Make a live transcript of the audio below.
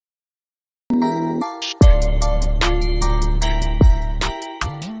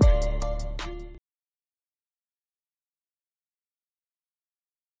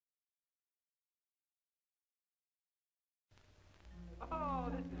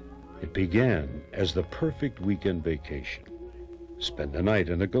It began as the perfect weekend vacation. Spend the night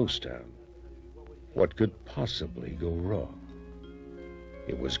in a ghost town. What could possibly go wrong?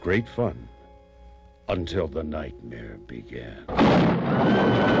 It was great fun until the nightmare began.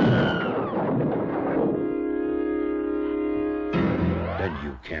 Then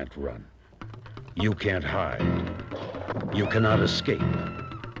you can't run. You can't hide. You cannot escape.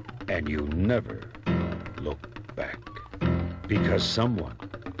 And you never look back. Because someone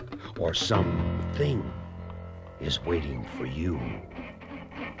or something is waiting for you,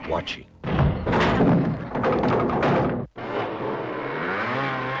 watching.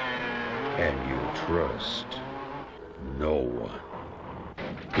 And you trust no one.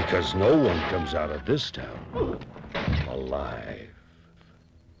 Because no one comes out of this town alive.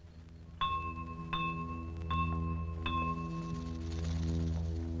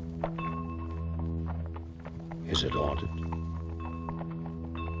 Is it haunted?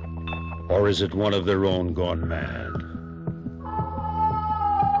 Or is it one of their own gone mad?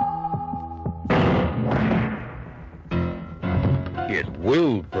 It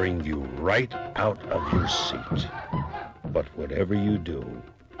will bring you right out of your seat. But whatever you do,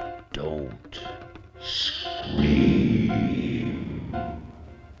 don't scream.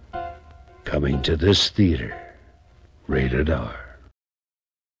 Coming to this theater, rated R.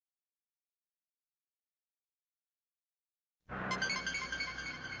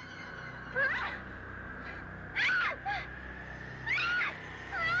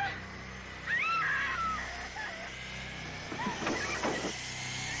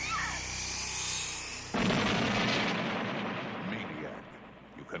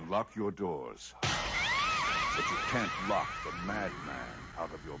 Lock your doors, but you can't lock the Madman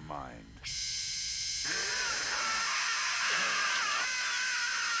out of your mind.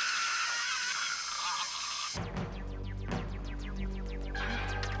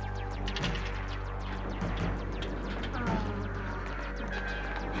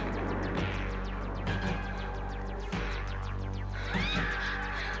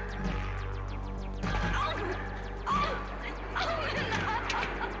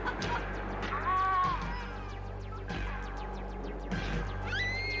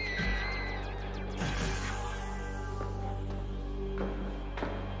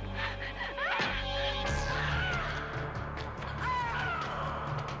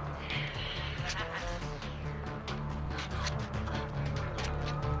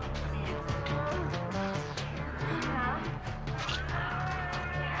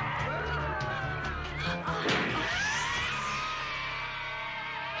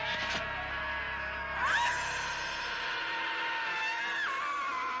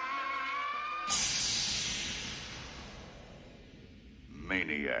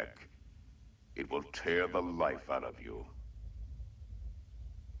 Maniac. It will tear the life out of you.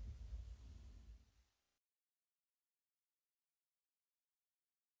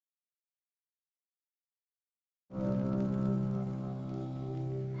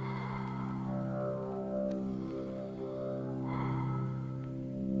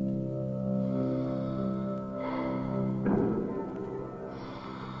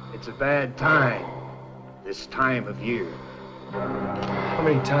 It's a bad time, this time of year. How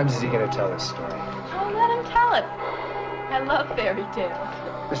many times is he gonna tell this story? Oh, let him tell it. I love fairy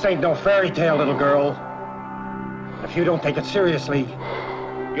tales. This ain't no fairy tale, little girl. If you don't take it seriously,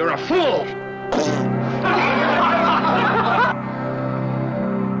 you're a fool!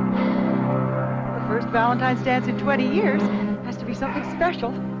 The first Valentine's dance in 20 years has to be something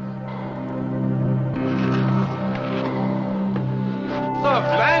special. Oh,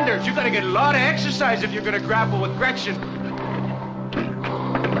 Flanders, you gotta get a lot of exercise if you're gonna grapple with Gretchen.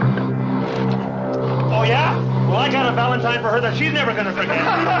 Oh, yeah? Well, I got a Valentine for her that she's never gonna forget.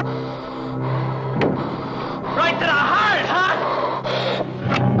 Right to the heart, huh?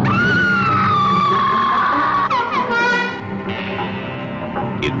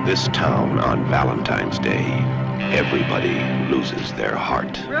 In this town on Valentine's Day, everybody loses their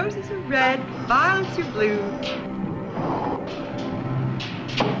heart. Roses are red, violets are blue.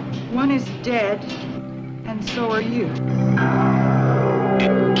 One is dead, and so are you.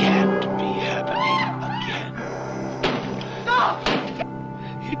 It can't be happening again. No!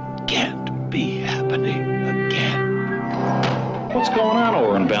 It can't be happening again. What's going on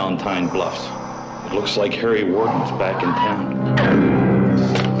over in Valentine Bluffs? It looks like Harry Warden's back in town.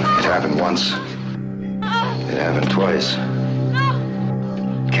 It happened once. It happened twice.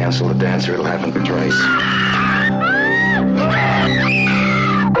 It cancel the dance or it'll happen twice.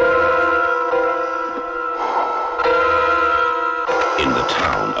 In the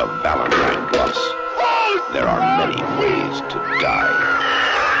town of Valentine Bluffs, there are many ways to die.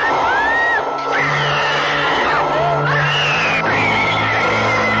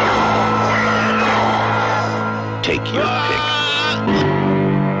 Take your pick.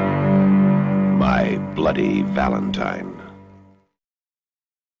 My Bloody Valentine.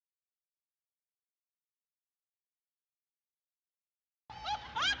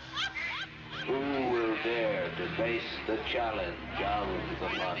 Who will dare to face the challenge of the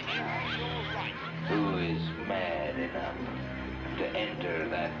Funhouse? Who is mad enough to enter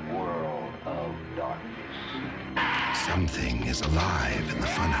that world of darkness? Something is alive in the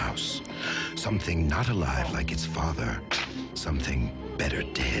Funhouse. Something not alive like its father. Something better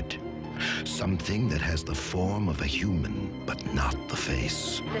dead. Something that has the form of a human, but not the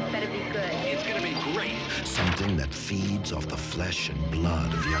face. This better be good. It's gonna be great. Something that feeds off the flesh and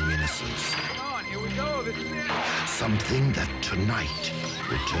blood of young innocents. Come on, here we go. This is it. Something that tonight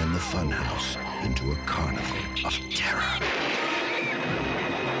will turn the Funhouse into a carnival of terror.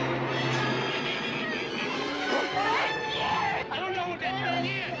 I don't know what that thing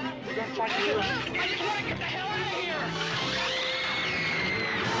is. We're gonna find you. I just want to get the hell out of here.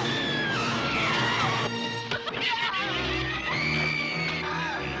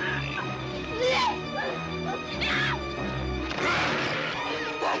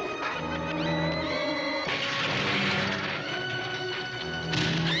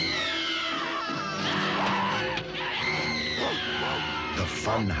 The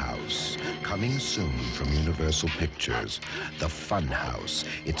Funhouse, coming soon from Universal Pictures. The Funhouse.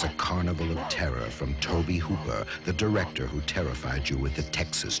 It's a carnival of terror from Tobe Hooper, the director who terrified you with the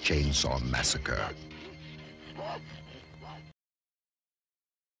Texas Chainsaw Massacre.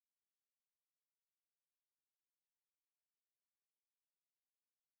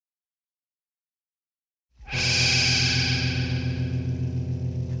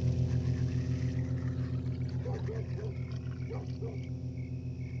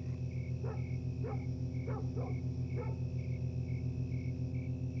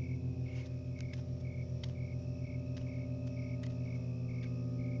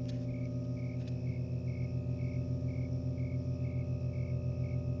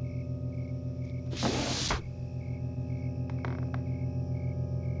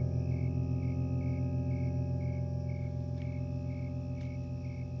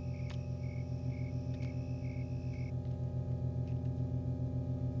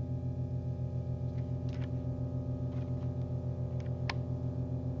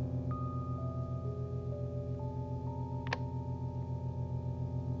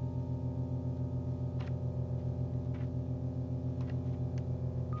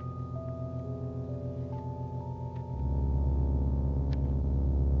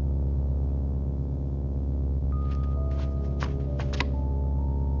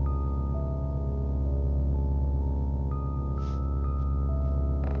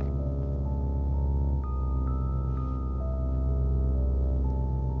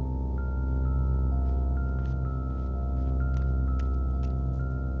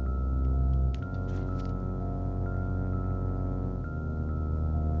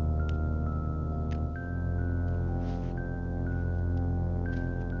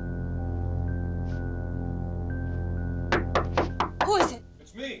 Who is it?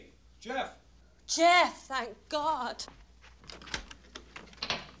 It's me, Jeff. Jeff, thank God.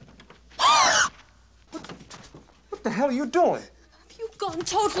 What the hell are you doing? Have you gone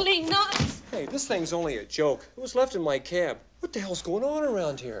totally nuts? Hey, this thing's only a joke. It was left in my cab. What the hell's going on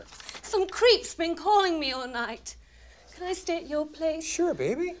around here? Some creep's been calling me all night. Can I stay at your place? Sure,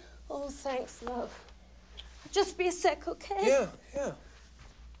 baby. Oh, thanks, love. Just be a sec, okay? Yeah, yeah.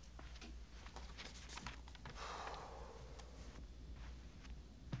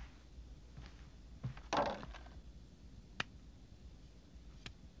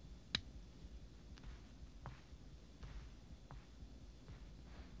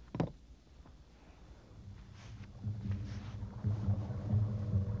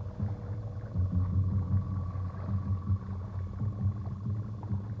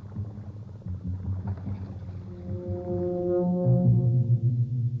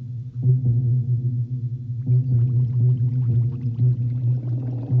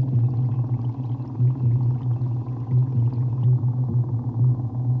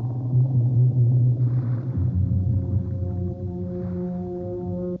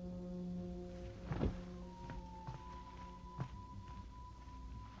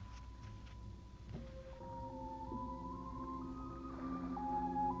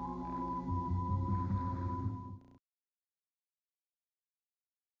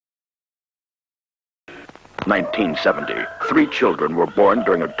 1970, 3 children were born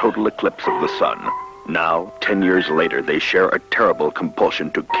during a total eclipse of the sun. Now, 10 years later, they share a terrible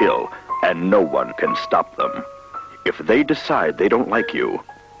compulsion to kill, and no one can stop them. If they decide they don't like you,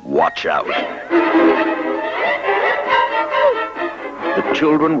 watch out. The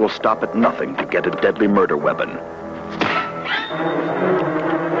children will stop at nothing to get a deadly murder weapon.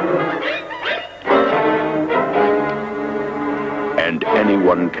 And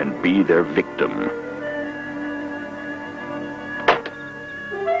anyone can be their victim.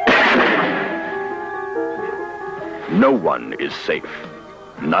 No one is safe.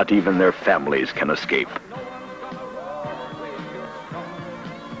 Not even their families can escape.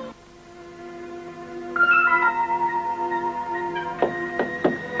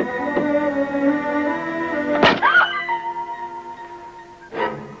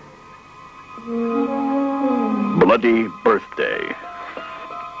 Bloody birthday.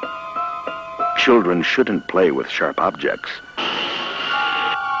 Children shouldn't play with sharp objects.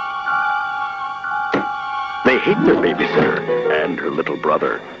 They hate their babysitter and her little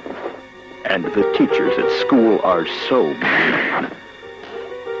brother. And the teachers at school are so mean.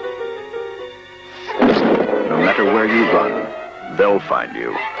 No matter where you run, they'll find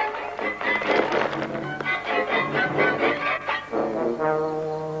you.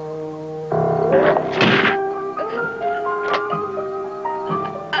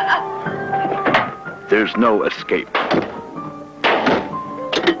 There's no escape.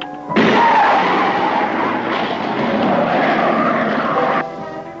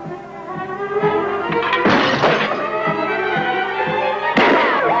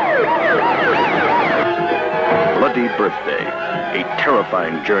 Bloody Birthday, a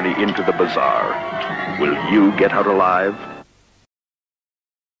terrifying journey into the bazaar. Will you get out alive?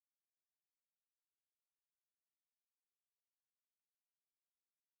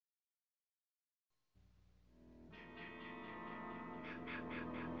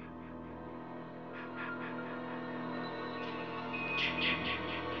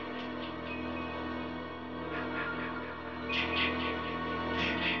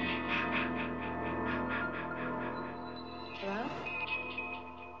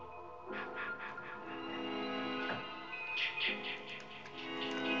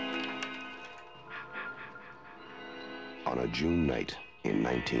 On a June night in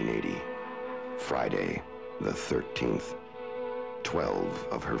 1980, Friday the 13th, 12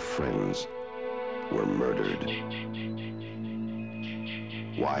 of her friends were murdered.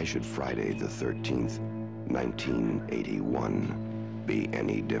 Why should Friday the 13th, 1981 be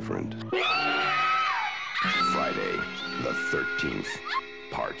any different? Friday the 13th,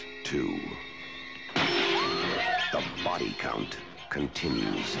 Part 2. The body count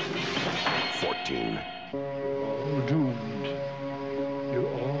continues. 14. All doomed. You're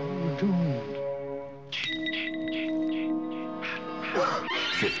all doomed.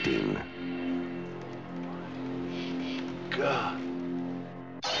 15. God.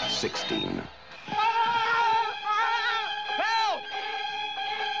 16. Help!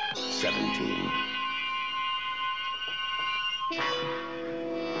 17.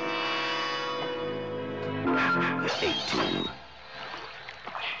 18.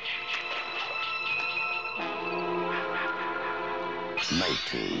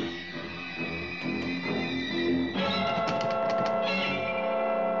 19.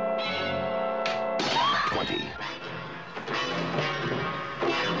 20.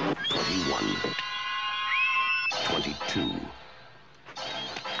 21. 22.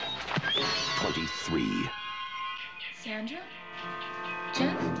 23. Sandra?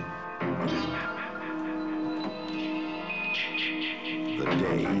 Jeff? The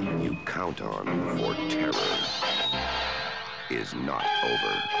day you count on for terror is not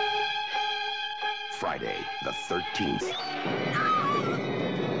over. Friday the 13th,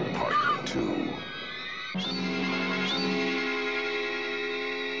 Part 2.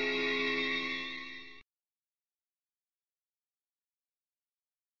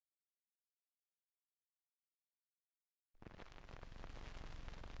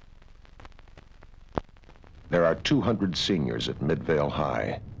 There are 200 seniors at Midvale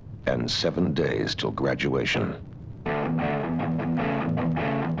High, and 7 days till graduation.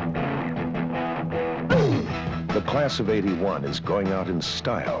 The class of '81 is going out in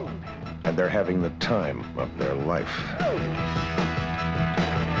style, and they're having the time of their life.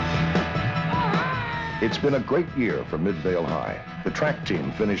 It's been a great year for Midvale High. The track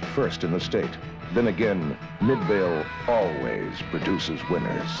team finished first in the state. Then again, Midvale always produces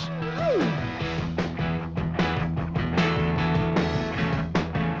winners.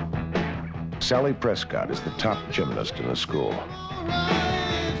 Sally Prescott is the top gymnast in the school.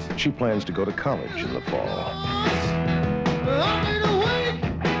 she plans to go to college in the fall.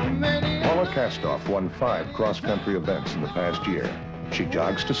 Paula Kastoff won 5 cross-country events in the past year. She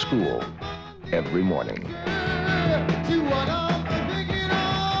jogs to school every morning.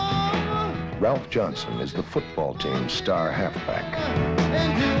 Ralph Johnson is the football team's star halfback.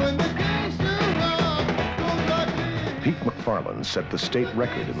 Pete McFarland set the state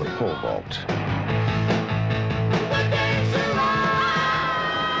record in the pole vault.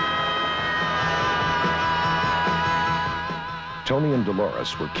 Tony and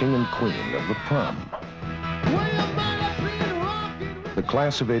Dolores were king and queen of the prom. The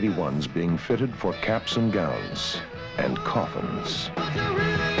class of 81's being fitted for caps and gowns and coffins.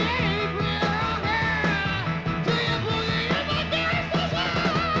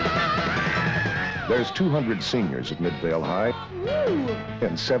 There's 200 seniors at Midvale High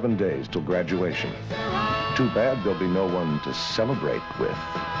and 7 days till graduation. Too bad there'll be no one to celebrate with.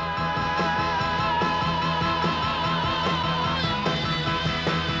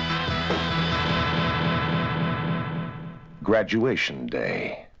 Graduation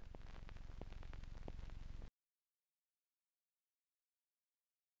day.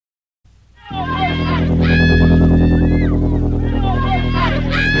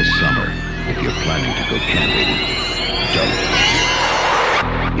 This summer, if you're planning to go camping, don't.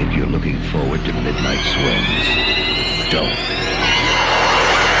 If you're looking forward to midnight swims, don't.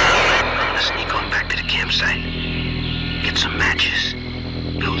 Sneak on back to the campsite. Get some matches.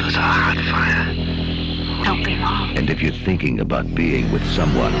 Build us a hot fire. Don't be long. And if you're thinking about being with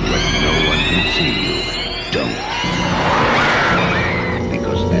someone where no one can see you, don't.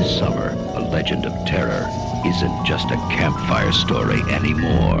 Because this summer, a legend of terror isn't just a campfire story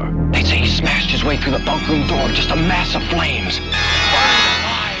anymore. They say he smashed his way through the bunk room door, just a mass of flames. Burned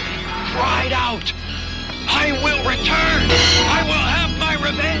alive, cried out, "I will return! I will have my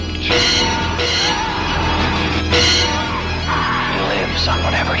revenge!" He lives on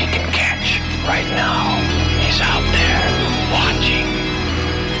whatever he can catch. Right now, he's out there, watching,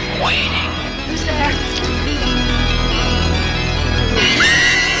 waiting. Who's there?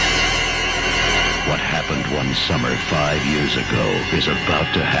 What happened one summer 5 years ago is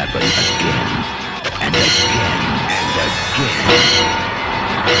about to happen again, and again, and again.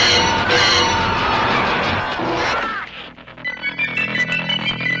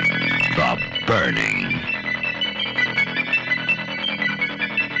 The Burning.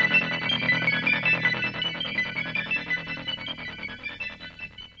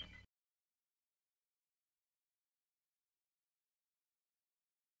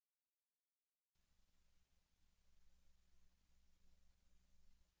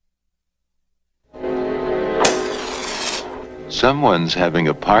 Someone's having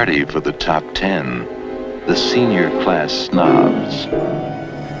a party for the top 10, the senior class snobs.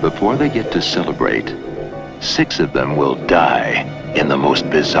 Before they get to celebrate, 6 of them will die in the most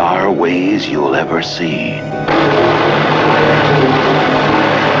bizarre ways you'll ever see.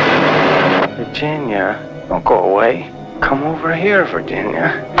 Virginia, don't go away. Come over here,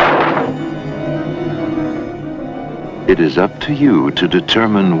 Virginia. It is up to you to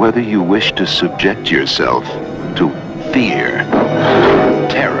determine whether you wish to subject yourself to fear,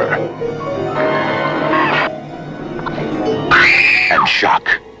 terror, and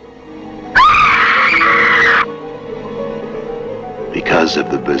shock. Because of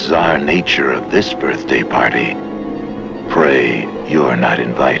the bizarre nature of this birthday party, pray you're not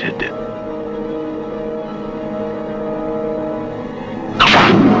invited.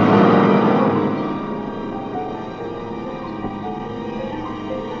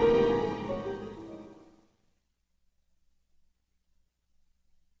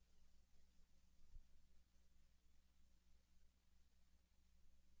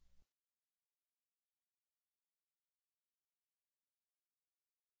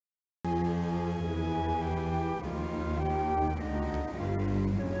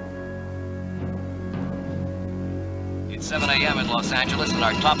 It's 7 a.m. in Los Angeles, and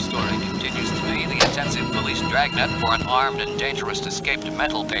our top story continues to be the intensive police dragnet for an armed and dangerous escaped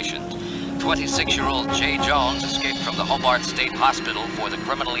mental patient. 26-year-old Jay Jones escaped from the Hobart State Hospital for the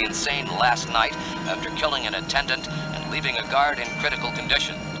criminally insane last night after killing an attendant and leaving a guard in critical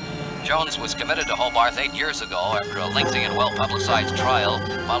condition. Jones was committed to Hobart 8 years ago after a lengthy and well-publicized trial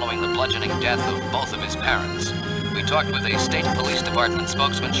following the bludgeoning death of both of his parents. We talked with a state police department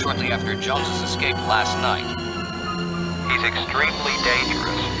spokesman shortly after Jones's escape last night. He's extremely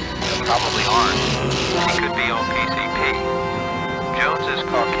dangerous, probably armed. He could be on PCP. Jones is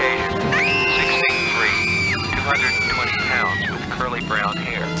Caucasian, 6'3", 220 pounds with curly brown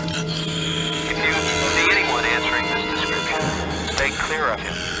hair. If you see anyone answering this description, stay clear of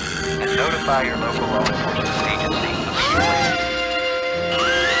him. Notify your local law enforcement agency immediately.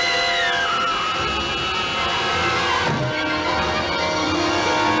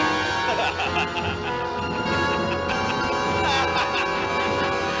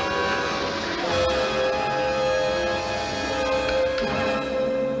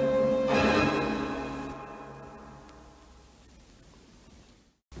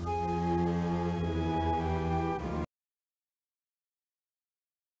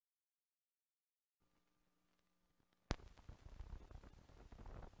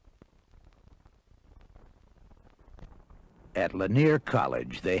 At Lanier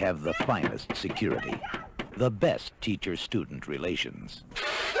College, they have the finest security, the best teacher-student relations,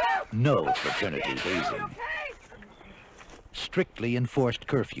 no fraternity hazing, strictly enforced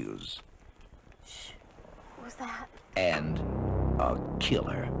curfews, What was that? and a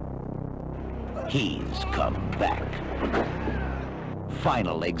killer. He's come back.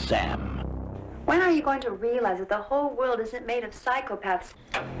 Final exam. When are you going to realize that the whole world isn't made of psychopaths?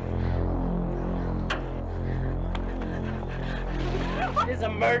 There's a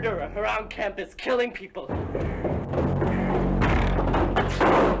murderer around campus killing people.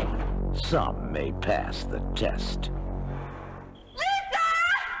 Some may pass the test.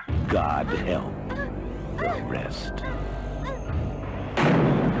 Lisa! God help the rest.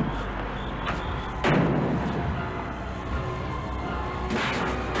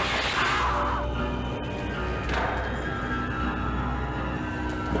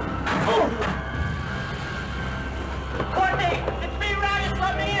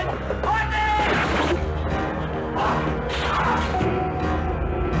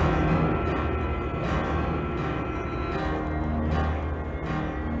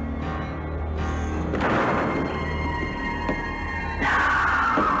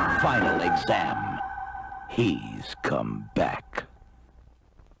 Final exam. He's come back.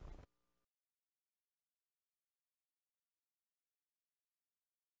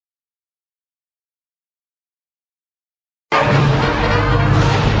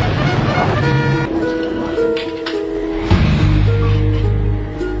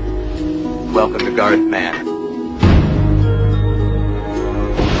 Welcome to Garth Man.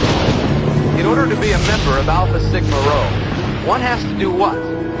 In order to be a member of Alpha Sigma Rho, one has to do what?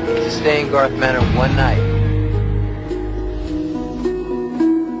 To stay in Garth Manor one night.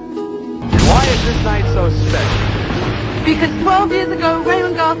 And why is this night so special? Because 12 years ago,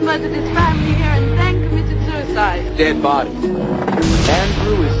 Raymond Garth murdered his family here and then committed suicide. Dead body.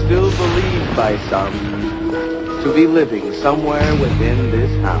 Andrew is still believed by some to be living somewhere within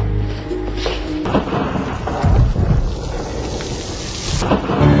this house.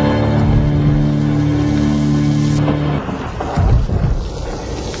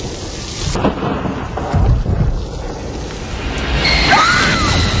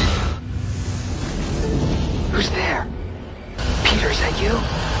 Who's there? Peter, is that you?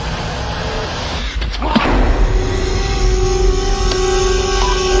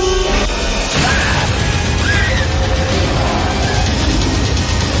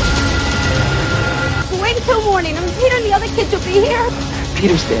 Wait until morning, and Peter and the other kids will be here.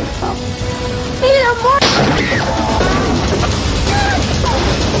 Peter's there. Peter, more!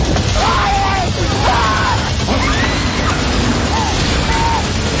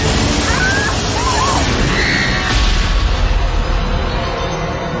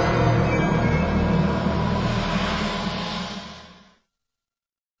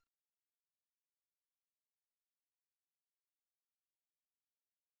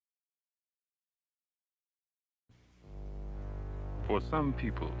 For some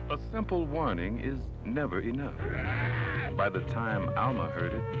people, a simple warning is never enough. By the time Alma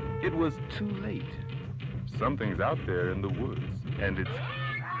heard it, it was too late. Something's out there in the woods, and it's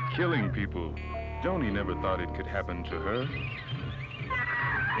killing people. Joni never thought it could happen to her.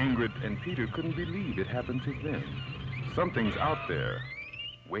 Ingrid and Peter couldn't believe it happened to them. Something's out there,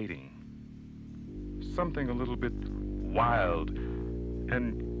 waiting. Something a little bit wild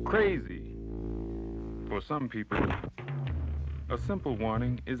and crazy. For some people, a simple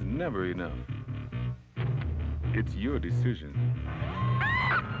warning is never enough. It's your decision.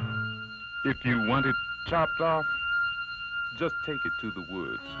 If you want it chopped off, just take it to the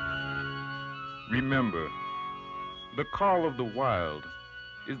woods. Remember, the call of the wild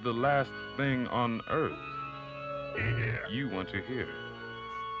is the last thing on earth you want to hear.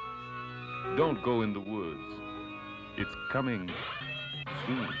 Don't go in the woods. It's coming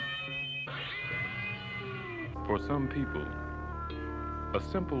soon. For some people, a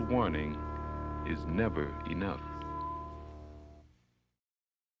simple warning is never enough.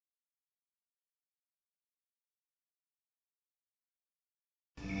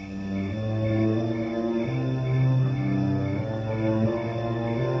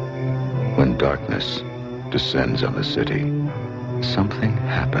 darkness descends on the city, something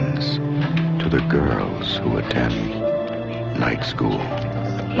happens to the girls who attend night school.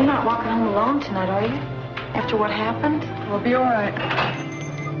 You're not walking home alone tonight, are you? After what happened? We'll be all right.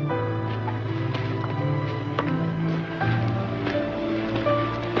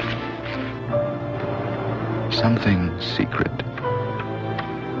 Something secret.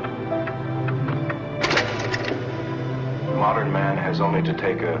 Modern man has only to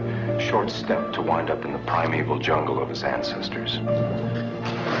take a short step to wind up in the primeval jungle of his ancestors.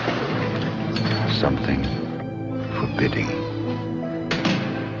 Something forbidding.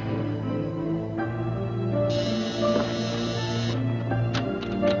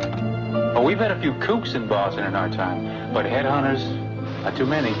 Oh, we've had a few kooks in Boston in our time, but headhunters, not too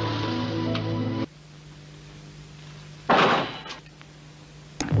many.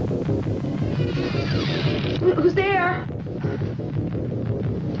 Who's there?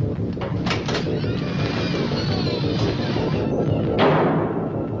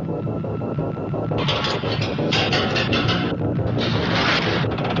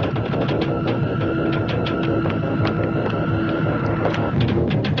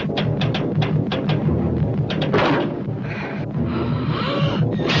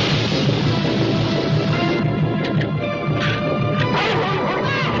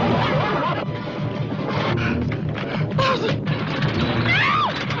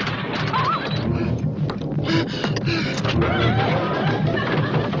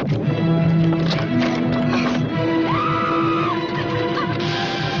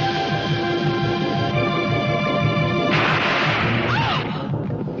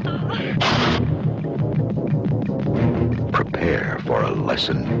 Prepare for a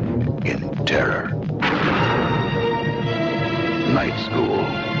lesson in terror. Night School.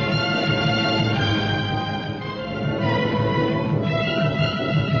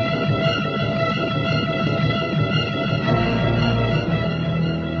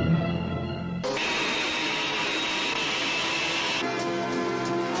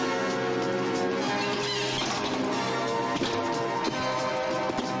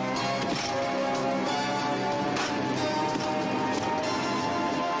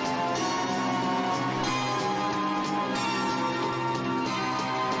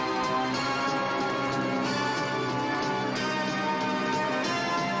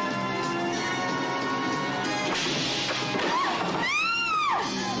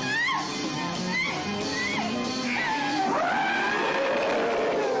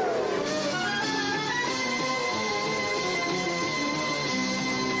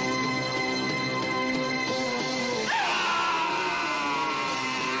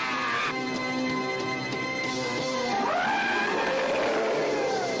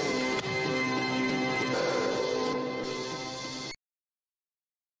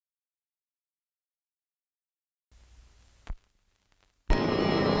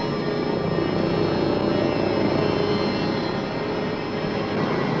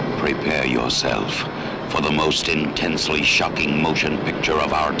 Prepare yourself for the most intensely shocking motion picture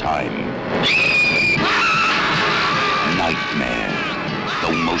of our time. Nightmare,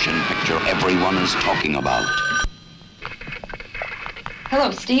 the motion picture everyone is talking about.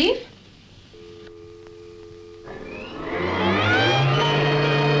 Hello, Steve?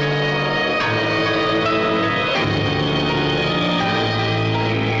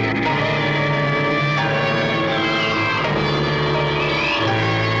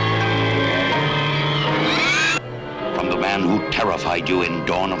 Who terrified you in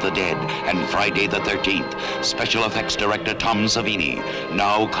Dawn of the Dead and Friday the 13th, special effects director Tom Savini.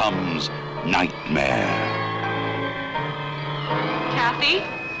 Now comes Nightmare. Kathy?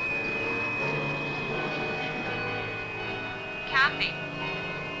 Kathy?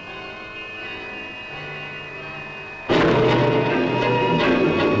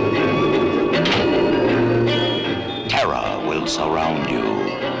 Terror will surround you.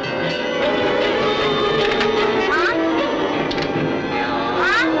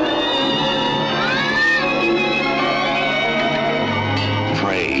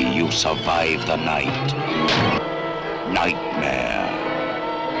 Survive the night. Nightmare.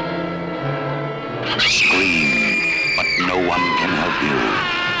 Scream, but no one can help you.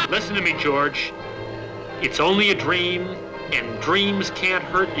 Listen to me, George. It's only a dream, and dreams can't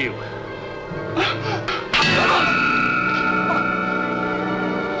hurt you.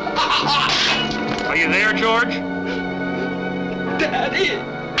 Are you there, George? Daddy!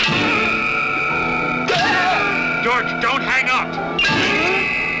 Dad! George, don't hang up!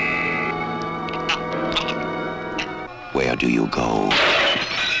 Where do you go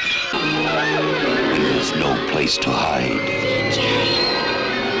when there's no place to hide?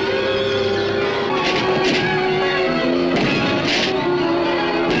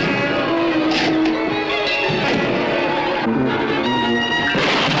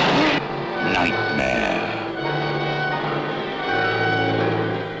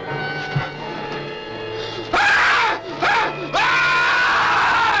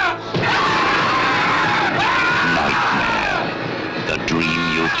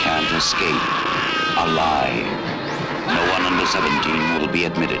 alive. No one under 17 will be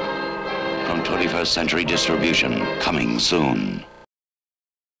admitted. From 21st Century Distribution, coming soon.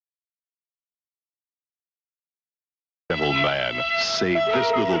 Man saved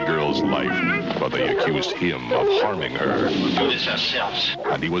this little girl's life, but they accused him of harming her. Do this ourselves.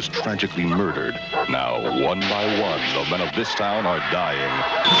 And he was tragically murdered. Now, one by one, the men of this town are dying.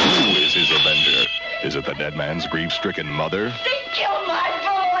 Who is his avenger? Is it the dead man's grief-stricken mother? They killed my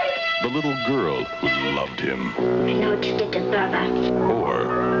boy! The little girl who loved him? I know what you did to Brother.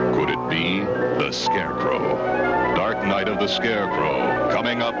 Or could it be the Scarecrow? Dark Night of the Scarecrow,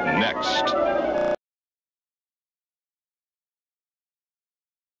 coming up next.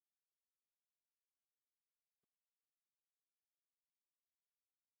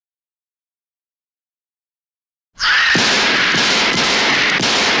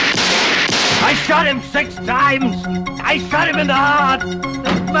 I shot him 6 times! I shot him in the heart!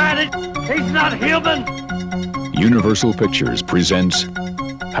 This man, he's not human! Universal Pictures presents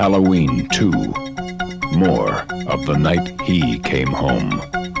Halloween 2, More of the Night He Came Home.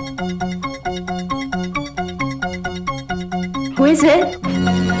 Who is it?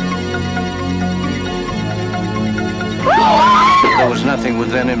 There was nothing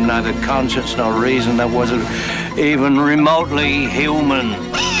within him, neither conscience nor reason, that wasn't even remotely human.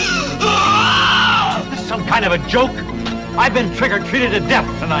 This is some kind of a joke? I've been trick-or-treated to death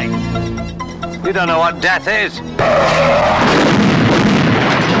tonight. You don't know what death is.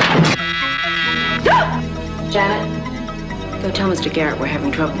 Janet, go tell Mr. Garrett we're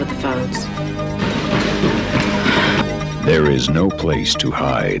having trouble with the phones. There is no place to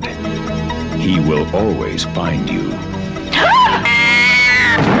hide. He will always find you.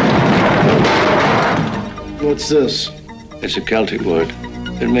 What's this? It's a Celtic word.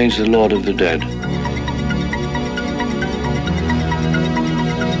 It means the Lord of the Dead.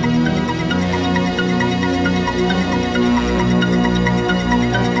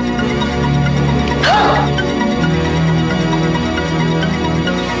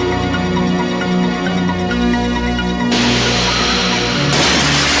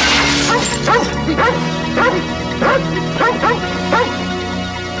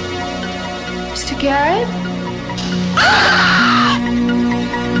 Mr. Garrett?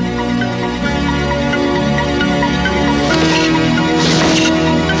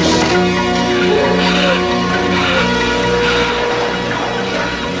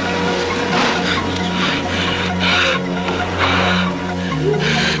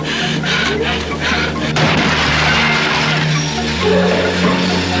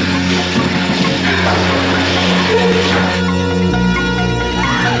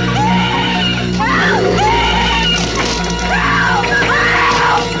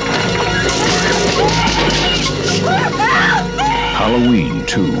 Halloween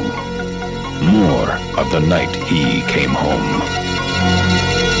 2, More of the Night He Came Home.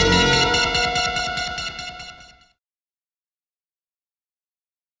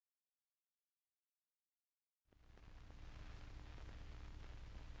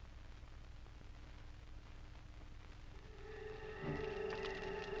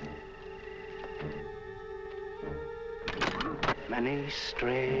 Many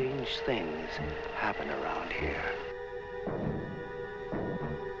strange things happen around here.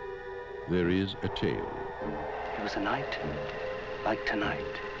 There is a tale. It was a night like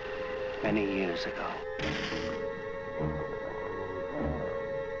tonight, many years ago.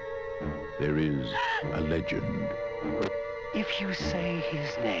 There is a legend. If you say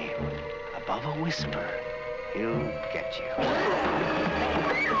his name above a whisper, he'll get you.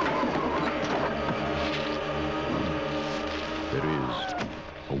 There is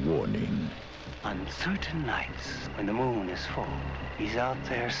a warning. On certain nights, when the moon is full, he's out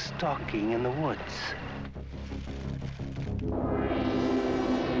there stalking in the woods.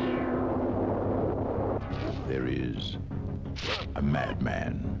 There is a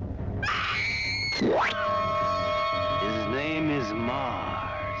madman. His name is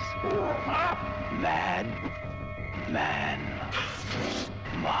Mars. Madman.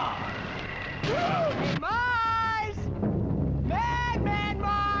 Mars. Mars! Madman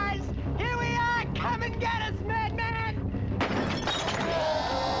Mars! Here we are! Come and get us, Madman!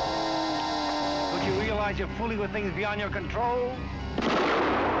 Don't you realize you're fooling with things beyond your control?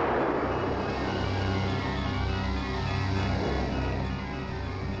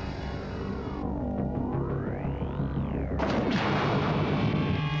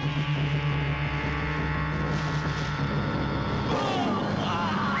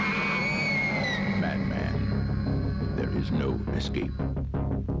 Madman. There is no escape.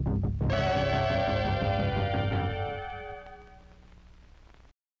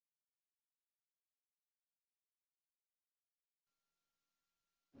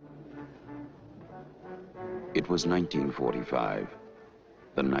 It was 1945,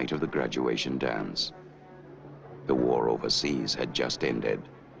 the night of the graduation dance. The war overseas had just ended.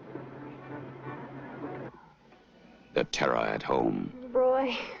 The terror at home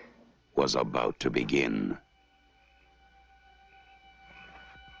Roy. was about to begin.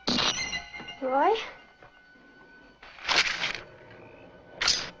 Roy?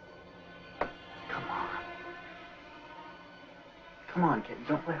 Come on, kid.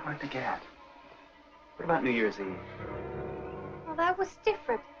 Don't play hard to get. What about New Year's Eve? Well, that was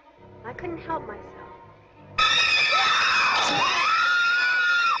different. I couldn't help myself.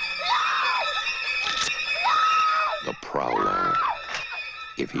 The Prowler.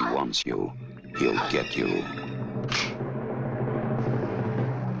 If he wants you, he'll get you.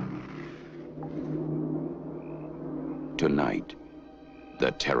 Tonight, the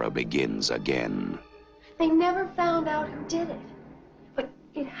terror begins again. They never found out who did it. But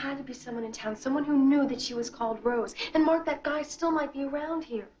it had to be someone in town, someone who knew that she was called Rose. And Mark, that guy still might be around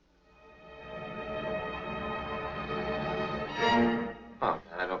here. Oh,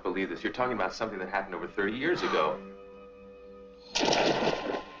 man, I don't believe this. You're talking about something that happened over 30 years ago.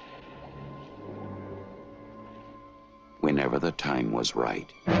 Whenever the time was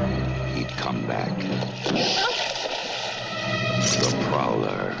right, he'd come back. The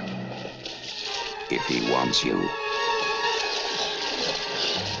Prowler. If he wants you,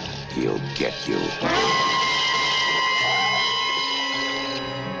 he'll get you.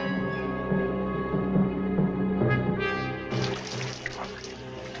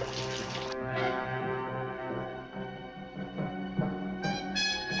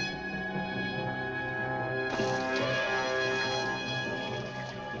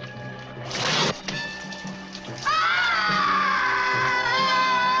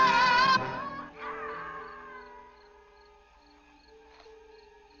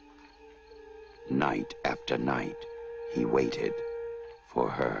 Night after night, he waited for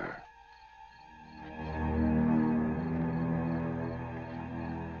her.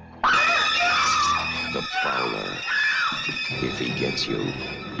 The Prowler. If he gets you,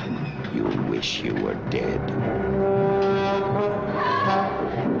 you'll wish you were dead.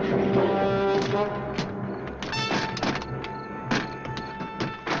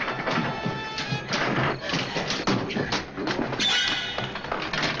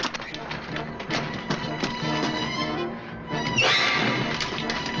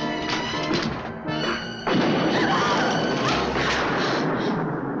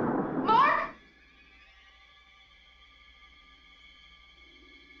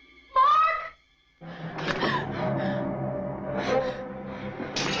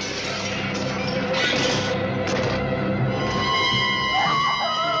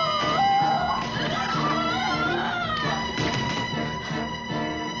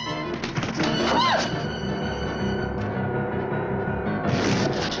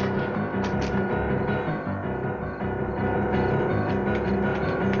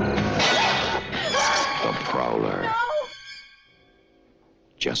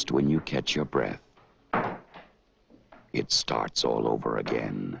 Just when you catch your breath, it starts all over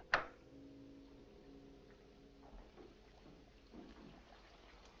again.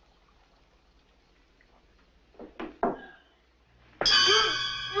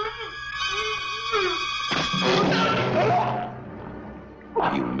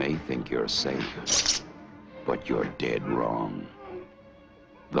 You may think you're safe, but you're dead wrong.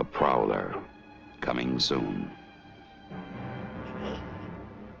 The Prowler, coming soon.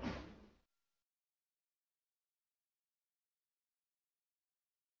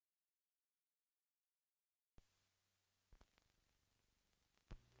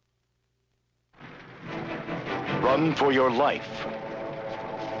 Run for your life.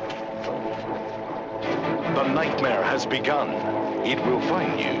 The nightmare has begun. It will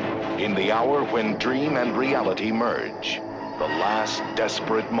find you in the hour when dream and reality merge. The last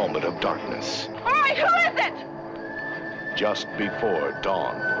desperate moment of darkness. All right, who is it? Just before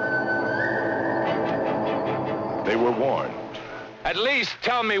dawn. They were warned. At least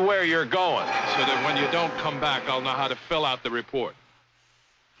tell me where you're going, so that when you don't come back, I'll know how to fill out the report.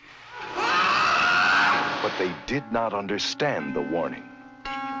 But they did not understand the warning.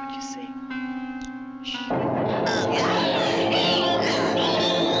 What'd you say?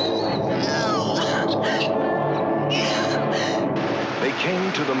 They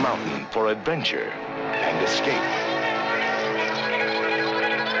came to the mountain for adventure and escape.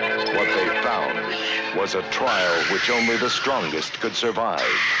 What they found was a trial which only the strongest could survive.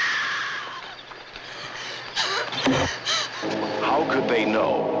 How could they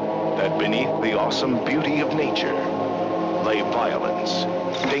know that beneath the awesome beauty of nature lay violence,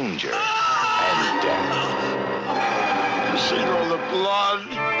 danger, and death? seen all the blood.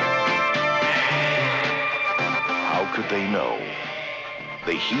 How could they know?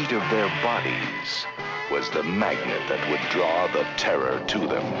 The heat of their bodies was the magnet that would draw the terror to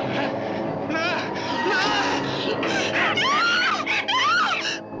them.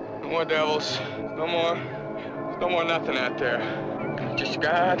 No more devils. No more nothing out there. Just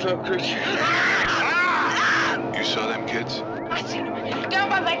God's little creature. You saw them kids? I seen him. Down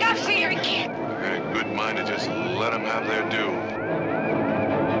by lake, I've seen every kid. You had a good mind to just let them have their due.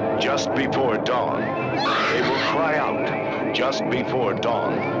 Just before dawn, they will cry out. Just before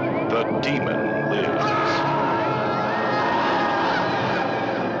dawn, the demon lives.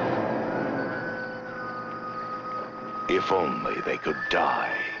 If only they could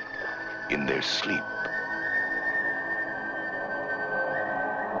die in their sleep.